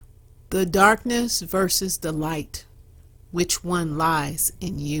The darkness versus the light. Which one lies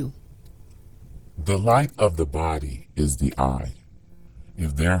in you? The light of the body is the eye.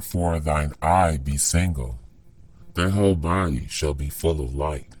 If therefore thine eye be single, thy whole body shall be full of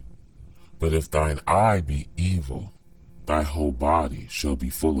light. But if thine eye be evil, thy whole body shall be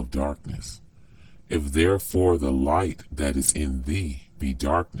full of darkness. If therefore the light that is in thee be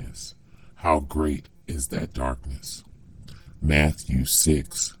darkness, how great is that darkness? Matthew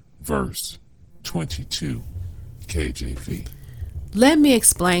 6, verse 22, KJV. Let me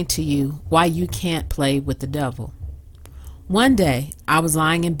explain to you why you can't play with the devil. One day, I was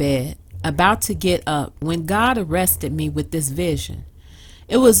lying in bed, about to get up, when God arrested me with this vision.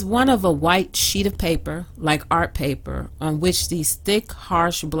 It was one of a white sheet of paper, like art paper, on which these thick,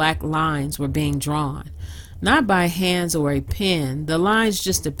 harsh black lines were being drawn. Not by hands or a pen, the lines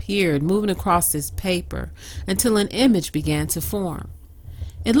just appeared moving across this paper until an image began to form.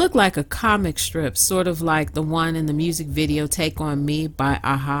 It looked like a comic strip, sort of like the one in the music video Take On Me by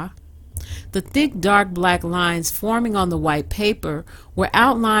a-ha. The thick, dark black lines forming on the white paper were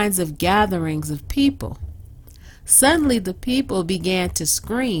outlines of gatherings of people. Suddenly the people began to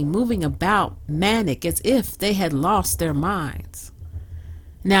scream, moving about, manic, as if they had lost their minds.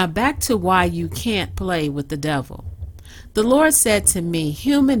 Now back to why you can't play with the devil. The Lord said to me,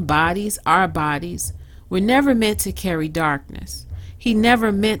 human bodies, our bodies, were never meant to carry darkness. He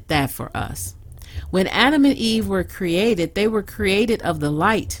never meant that for us. When Adam and Eve were created, they were created of the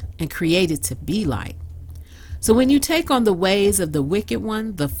light and created to be light. So when you take on the ways of the wicked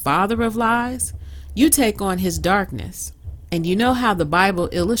one, the father of lies, you take on his darkness. And you know how the Bible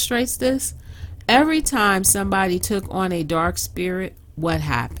illustrates this? Every time somebody took on a dark spirit, what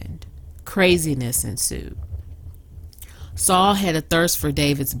happened? Craziness ensued. Saul had a thirst for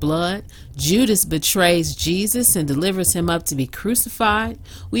David's blood. Judas betrays Jesus and delivers him up to be crucified.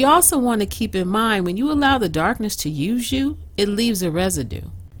 We also want to keep in mind, when you allow the darkness to use you, it leaves a residue.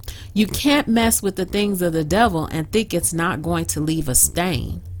 You can't mess with the things of the devil and think it's not going to leave a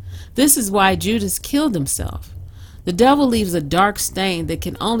stain. This is why Judas killed himself. The devil leaves a dark stain that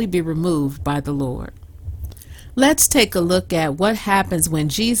can only be removed by the Lord. Let's take a look at what happens when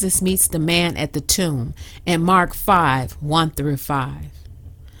Jesus meets the man at the tomb in Mark 5, 1-5.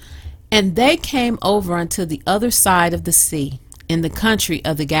 And they came over unto the other side of the sea, in the country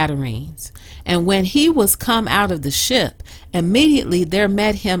of the Gadarenes. And when he was come out of the ship, immediately there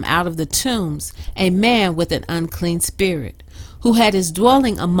met him out of the tombs a man with an unclean spirit, who had his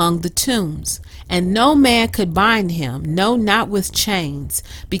dwelling among the tombs. And no man could bind him, no, not with chains,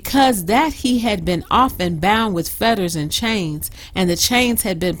 because that he had been often bound with fetters and chains, and the chains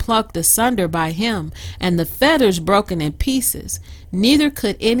had been plucked asunder by him, and the fetters broken in pieces. Neither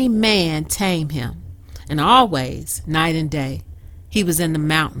could any man tame him. And always, night and day, he was in the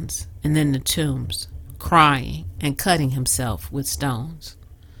mountains and in the tombs, crying and cutting himself with stones.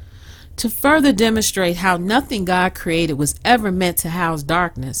 To further demonstrate how nothing God created was ever meant to house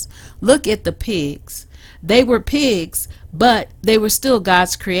darkness, look at the pigs. They were pigs, but they were still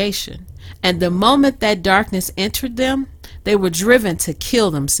God's creation. And the moment that darkness entered them, they were driven to kill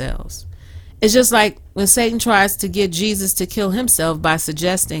themselves. It's just like when Satan tries to get Jesus to kill himself by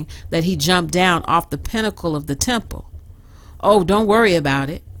suggesting that he jump down off the pinnacle of the temple. Oh, don't worry about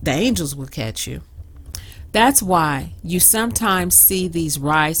it. The angels will catch you. That's why you sometimes see these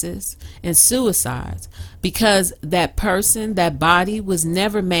rises and suicides, because that person, that body, was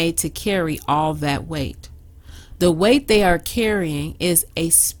never made to carry all that weight. The weight they are carrying is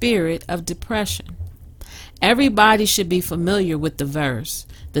a spirit of depression. Everybody should be familiar with the verse,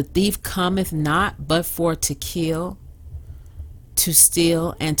 "The thief cometh not but for to kill, to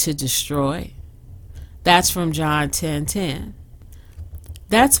steal, and to destroy." That's from John 10:10.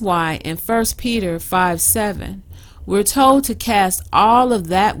 That's why in 1 Peter 5:7, we're told to cast all of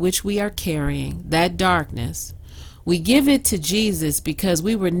that which we are carrying, that darkness. We give it to Jesus because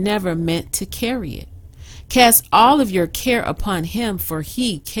we were never meant to carry it. Cast all of your care upon him, for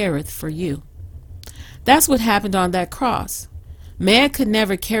he careth for you. That's what happened on that cross. Man could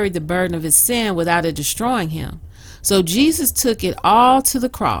never carry the burden of his sin without it destroying him. So Jesus took it all to the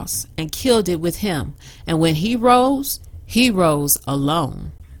cross and killed it with him. And when he rose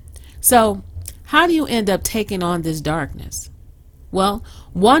alone. So, how do you end up taking on this darkness? Well,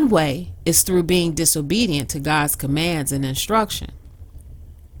 one way is through being disobedient to God's commands and instruction.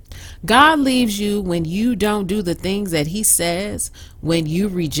 God leaves you when you don't do the things that he says, when you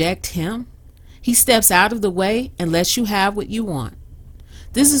reject him. He steps out of the way and lets you have what you want.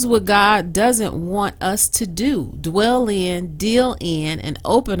 This is what God doesn't want us to do: dwell in, deal in, and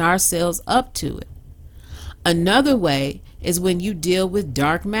open ourselves up to it. Another way is when you deal with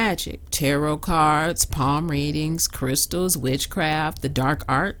dark magic, tarot cards, palm readings, crystals, witchcraft, the dark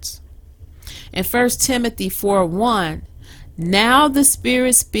arts. In 1 Timothy 4:1, now the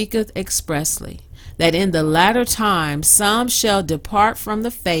Spirit speaketh expressly, that in the latter time some shall depart from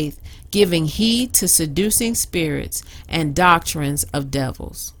the faith, giving heed to seducing spirits and doctrines of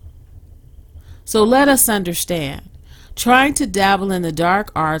devils. So let us understand, trying to dabble in the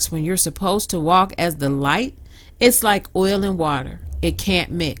dark arts when you're supposed to walk as the light, it's like oil and water. It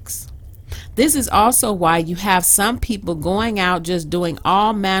can't mix. This is also why you have some people going out just doing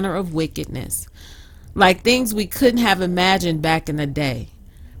all manner of wickedness, like things we couldn't have imagined back in the day.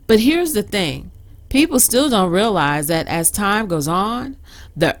 But here's the thing. People still don't realize that as time goes on,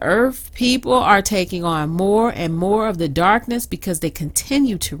 the earth people are taking on more and more of the darkness because they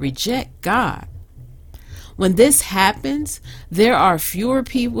continue to reject God. When this happens, there are fewer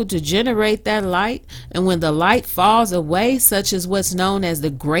people to generate that light, and when the light falls away, such as what's known as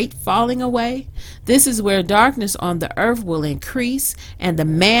the great falling away, this is where darkness on the earth will increase and the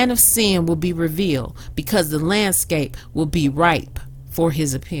man of sin will be revealed, because the landscape will be ripe for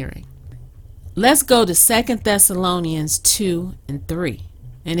his appearing. Let's go to 2 Thessalonians 2:3,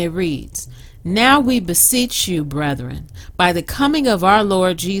 and it reads, now we beseech you, brethren, by the coming of our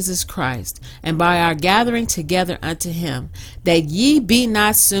Lord Jesus Christ, and by our gathering together unto him, that ye be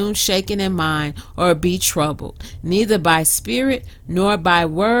not soon shaken in mind, or be troubled, neither by spirit, nor by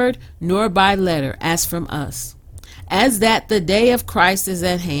word, nor by letter, as from us. As that the day of Christ is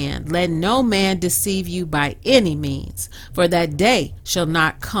at hand, let no man deceive you by any means, for that day shall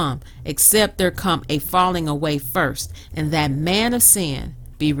not come, except there come a falling away first, and that man of sin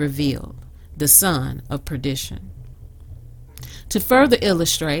be revealed, the son of perdition. To further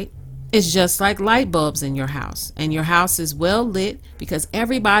illustrate, it's just like light bulbs in your house, and your house is well lit because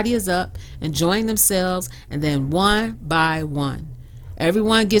everybody is up enjoying themselves, and then one by one,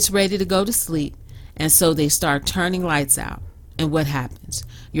 everyone gets ready to go to sleep, and so they start turning lights out. And what happens?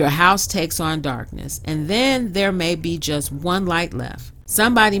 Your house takes on darkness, and then there may be just one light left.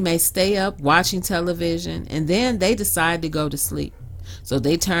 Somebody may stay up watching television, and then they decide to go to sleep. So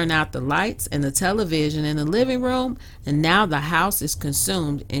they turn out the lights and the television in the living room, and now the house is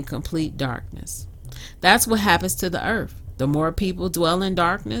consumed in complete darkness. That's what happens to the earth. The more people dwell in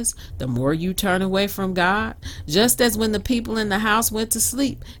darkness, the more you turn away from God, just as when the people in the house went to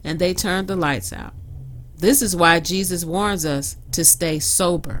sleep and they turned the lights out. This is why Jesus warns us to stay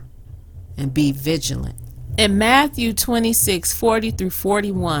sober and be vigilant. In Matthew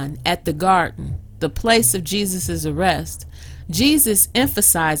 26:40-41, at the garden, the place of Jesus' arrest, Jesus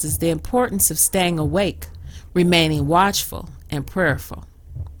emphasizes the importance of staying awake, remaining watchful and prayerful.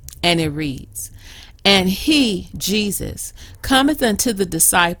 And it reads, and he, Jesus, cometh unto the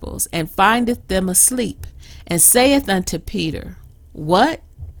disciples, and findeth them asleep, and saith unto Peter, what?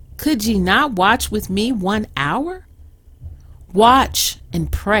 Could ye not watch with me 1 hour? Watch and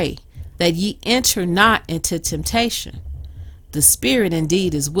pray, that ye enter not into temptation. The spirit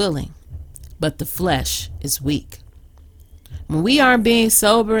indeed is willing, but the flesh is weak. When we aren't being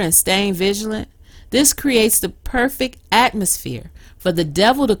sober and staying vigilant, this creates the perfect atmosphere for the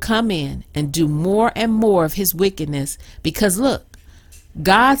devil to come in and do more and more of his wickedness, because look,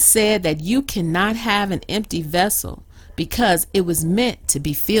 God said that you cannot have an empty vessel because it was meant to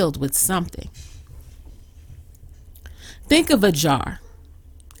be filled with something. Think of a jar,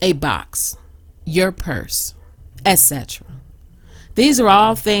 a box, your purse, etc. These are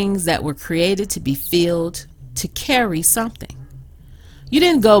all things that were created to be filled, to carry something. You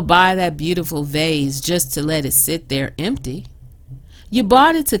didn't go buy that beautiful vase just to let it sit there empty. You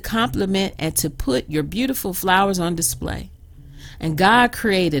bought it to complement and to put your beautiful flowers on display. And God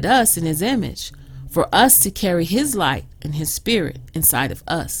created us in his image for us to carry his light and his spirit inside of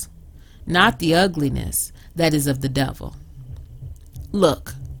us, not the ugliness that is of the devil.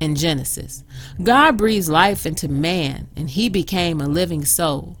 Look, in Genesis, God breathed life into man and he became a living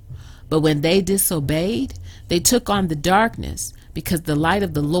soul. But when they disobeyed, they took on the darkness, because the light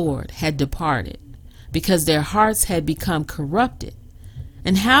of the Lord had departed, because their hearts had become corrupted.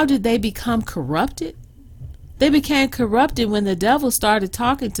 And how did they become corrupted? They became corrupted when the devil started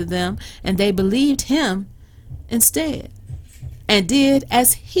talking to them, and they believed him instead and did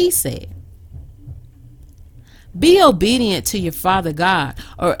as he said. Be obedient to your Father God,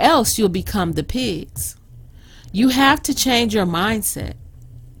 or else you'll become the pigs. You have to change your mindset.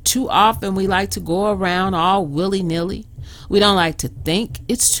 Too often we like to go around all willy-nilly. We don't like to think.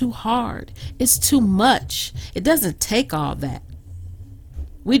 It's too hard. It's too much. It doesn't take all that.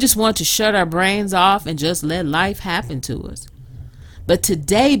 We just want to shut our brains off and just let life happen to us. But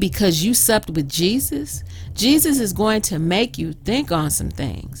today, because you supped with Jesus, Jesus is going to make you think on some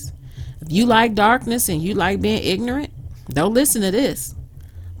things. If you like darkness and you like being ignorant, don't listen to this.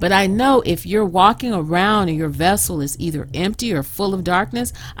 But I know if you're walking around and your vessel is either empty or full of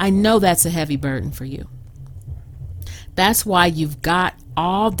darkness, I know that's a heavy burden for you. That's why you've got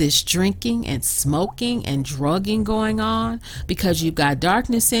all this drinking and smoking and drugging going on, because you've got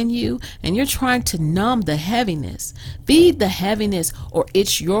darkness in you and you're trying to numb the heaviness. Feed the heaviness, or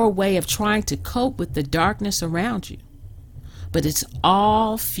it's your way of trying to cope with the darkness around you. But it's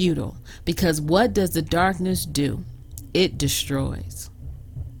all futile, because what does the darkness do? It destroys.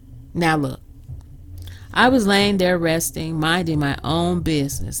 Now look, I was laying there resting, minding my own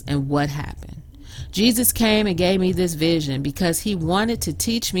business, and what happened? Jesus came and gave me this vision because he wanted to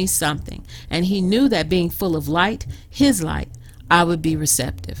teach me something, and he knew that being full of light, his light, I would be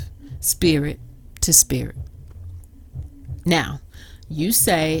receptive, spirit to spirit. Now, you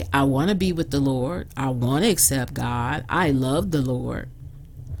say, I want to be with the Lord, I want to accept God, I love the Lord.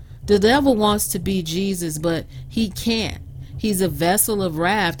 The devil wants to be Jesus, but he can't. He's a vessel of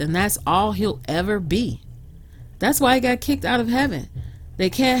wrath, and that's all he'll ever be. That's why he got kicked out of heaven. They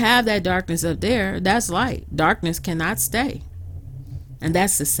can't have that darkness up there. That's light. Darkness cannot stay. And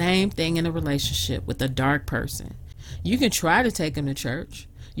that's the same thing in a relationship with a dark person. You can try to take him to church.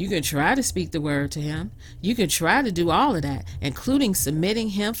 You can try to speak the word to him. You can try to do all of that, including submitting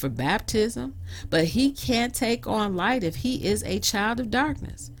him for baptism. But he can't take on light if he is a child of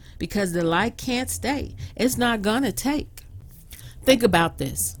darkness, because the light can't stay. It's not going to take. Think about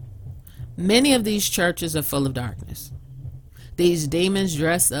this. Many of these churches are full of darkness. These demons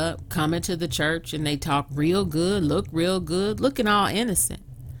dress up, come into the church, and they talk real good, look real good, looking all innocent.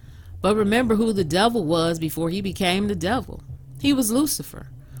 But remember who the devil was before he became the devil. He was Lucifer,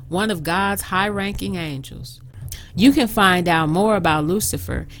 one of God's high-ranking angels. You can find out more about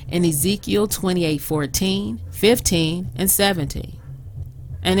Lucifer in Ezekiel 28:14, 15, and 17.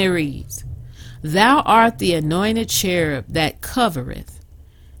 And it reads, Thou art the anointed cherub that covereth,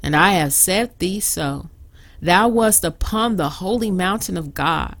 and I have set thee so. Thou wast upon the holy mountain of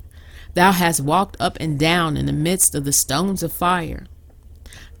God. Thou hast walked up and down in the midst of the stones of fire.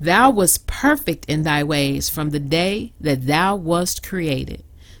 Thou wast perfect in thy ways from the day that thou wast created,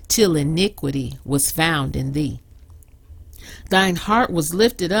 till iniquity was found in thee. Thine heart was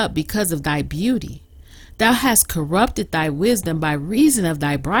lifted up because of thy beauty. Thou hast corrupted thy wisdom by reason of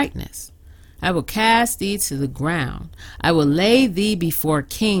thy brightness. I will cast thee to the ground. I will lay thee before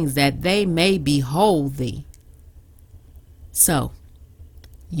kings, that they may behold thee. So,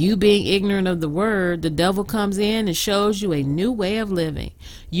 you being ignorant of the word, the devil comes in and shows you a new way of living,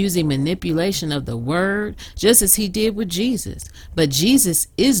 using manipulation of the word, just as he did with Jesus. But Jesus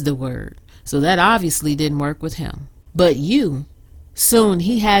is the word, so that obviously didn't work with him. But soon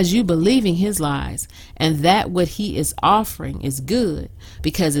he has you believing his lies, and that what he is offering is good,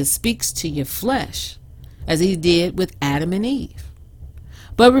 because it speaks to your flesh, as he did with Adam and Eve.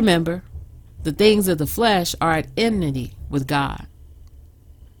 But remember, the things of the flesh are at enmity with God.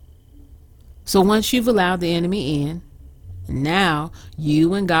 So once you've allowed the enemy in, and now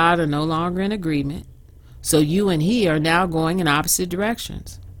you and God are no longer in agreement, so you and he are now going in opposite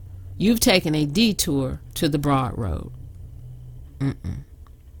directions. You've taken a detour to the broad road.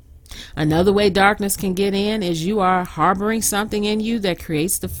 Another way darkness can get in is you are harboring something in you that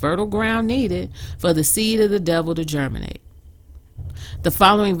creates the fertile ground needed for the seed of the devil to germinate. The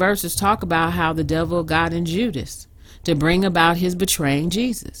following verses talk about how the devil got in Judas to bring about his betraying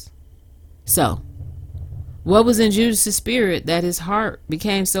Jesus. So, what was in Judas' spirit that his heart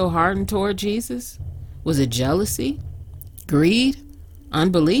became so hardened toward Jesus? Was it jealousy, greed,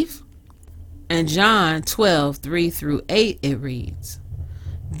 unbelief? In John 12:3-8 it reads,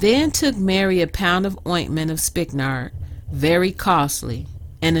 Then took Mary a pound of ointment of spikenard, very costly,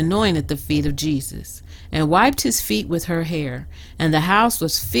 and anointed the feet of Jesus, and wiped his feet with her hair, and the house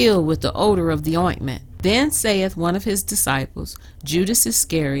was filled with the odor of the ointment. Then saith one of his disciples, Judas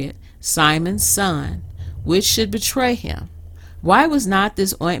Iscariot, Simon's son, which should betray him, Why was not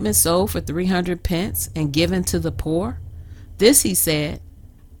this ointment sold for 300 pence and given to the poor? This he said,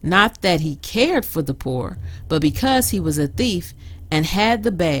 not that he cared for the poor, but because he was a thief, and had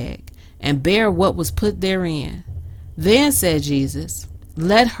the bag, and bare what was put therein. Then said Jesus,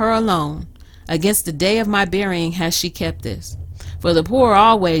 Let her alone. Against the day of my burying has she kept this. For the poor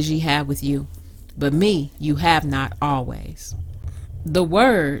always ye have with you, but me you have not always. The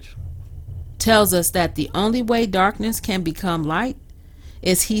word tells us that the only way darkness can become light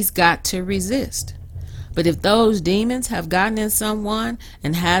is he's got to resist. But if those demons have gotten in someone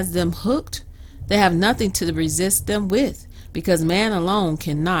and has them hooked, they have nothing to resist them with, because man alone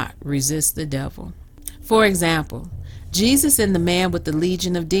cannot resist the devil. For example, Jesus and the man with the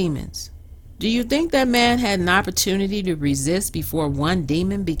legion of demons. Do you think that man had an opportunity to resist before one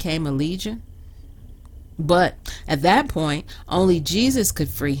demon became a legion? But at that point, only Jesus could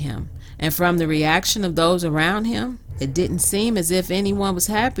free him, and from the reaction of those around him, it didn't seem as if anyone was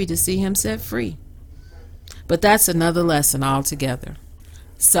happy to see him set free. But that's another lesson altogether.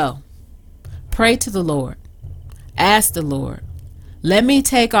 So, pray to the Lord. Ask the Lord, let me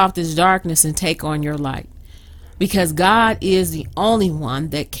take off this darkness and take on your light, because God is the only one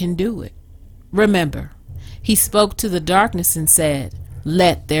that can do it. Remember, he spoke to the darkness and said,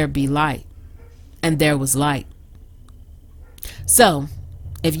 let there be light. And there was light. So,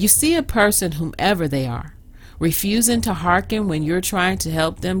 if you see a person, whomever they are, refusing to hearken when you're trying to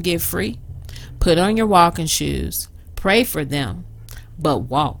help them get free, put on your walking shoes, pray for them, but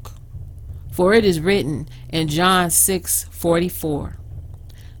walk. For it is written in John 6:44,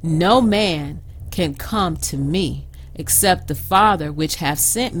 no man can come to me except the Father which hath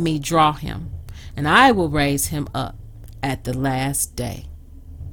sent me draw him, and I will raise him up at the last day.